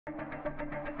Of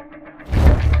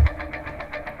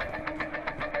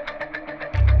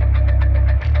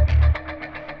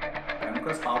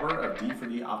D for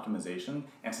D optimization,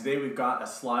 and today we've got a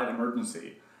slide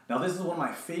emergency. Now this is one of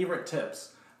my favorite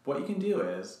tips. What you can do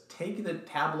is take the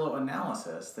Tableau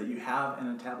analysis that you have in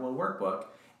a Tableau workbook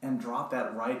and drop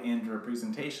that right into a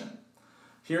presentation.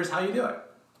 Here's how you do it.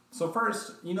 So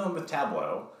first, with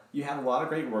Tableau, you have a lot of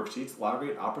great worksheets, a lot of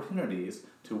great opportunities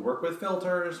to work with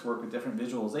filters, work with different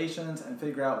visualizations, and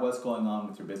figure out what's going on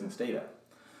with your business data.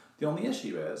 The only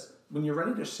issue is when you're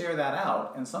ready to share that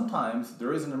out, and sometimes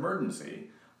there is an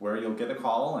emergency where you'll get a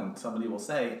call and somebody will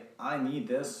say, I need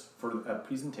this for a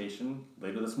presentation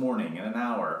later this morning in an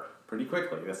hour, pretty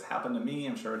quickly. This happened to me,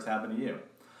 I'm sure it's happened to you.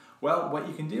 Well, what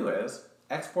you can do is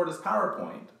export as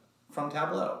PowerPoint from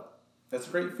Tableau. That's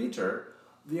a great feature.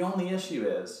 The only issue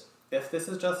is, if this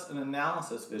is just an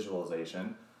analysis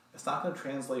visualization, it's not going to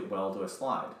translate well to a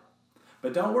slide.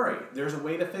 But don't worry, there's a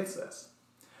way to fix this.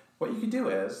 What you can do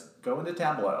is go into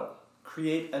Tableau,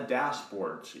 create a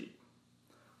dashboard sheet.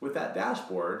 With that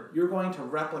dashboard, you're going to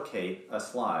replicate a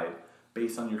slide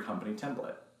based on your company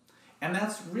template. And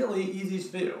that's really easy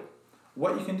to do.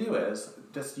 What you can do is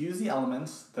just use the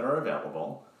elements that are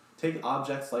available, take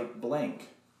objects like blank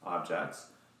objects,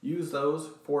 use those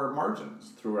for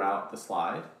margins throughout the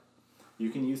slide. You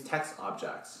can use text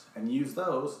objects and use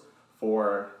those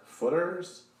for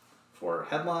footers, for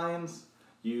headlines,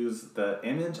 use the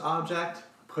image object,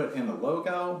 put in the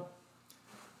logo,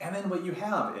 and then what you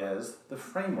have is the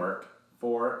framework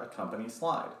for a company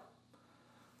slide.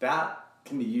 That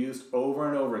can be used over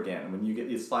and over again when you get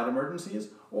these slide emergencies,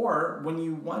 or when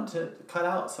you want to cut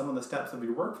out some of the steps of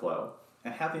your workflow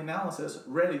and have the analysis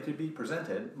ready to be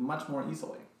presented much more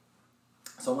easily.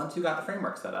 So once you got the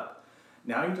framework set up,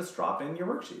 now you just drop in your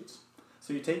worksheets.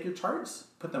 So you take your charts,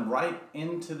 put them right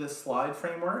into this slide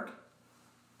framework,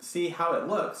 see how it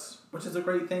looks, which is a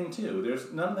great thing too.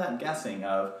 There's none of that guessing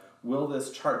of, will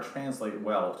this chart translate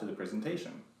well to the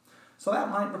presentation? So that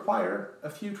might require a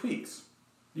few tweaks.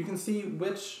 You can see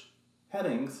which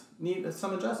headings need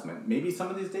some adjustment. Maybe some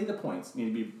of these data points need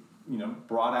to be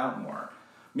brought out more.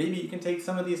 Maybe you can take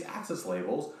some of these axis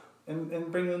labels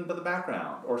and bring them to the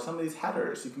background, or some of these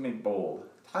headers you can make bold,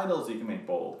 titles you can make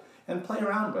bold, and play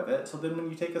around with it so then when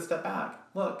you take a step back,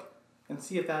 look and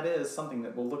see if that is something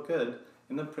that will look good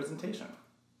in the presentation.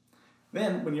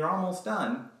 Then when you're almost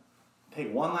done,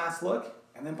 take one last look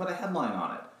and then put a headline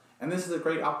on it. And this is a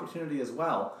great opportunity as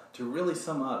well to really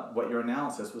sum up what your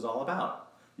analysis was all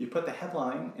about. You put the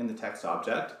headline in the text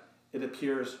object, it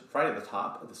appears right at the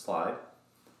top of the slide,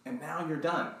 and now you're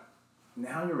done.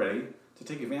 Now you're ready to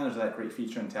take advantage of that great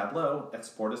feature in Tableau,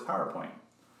 export as PowerPoint.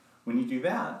 When you do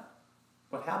that,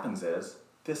 what happens is,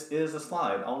 this is a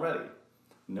slide already.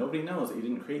 Nobody knows that you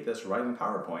didn't create this right in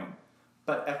PowerPoint,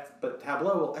 but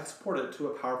Tableau will export it to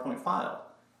a PowerPoint file.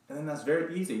 And then that's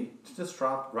very easy to just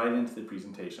drop right into the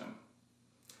presentation.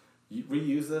 You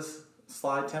reuse this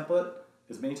slide template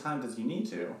as many times as you need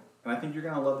to, and I think you're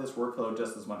going to love this workflow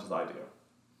just as much as I do.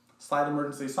 Slide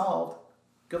emergency solved.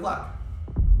 Good luck.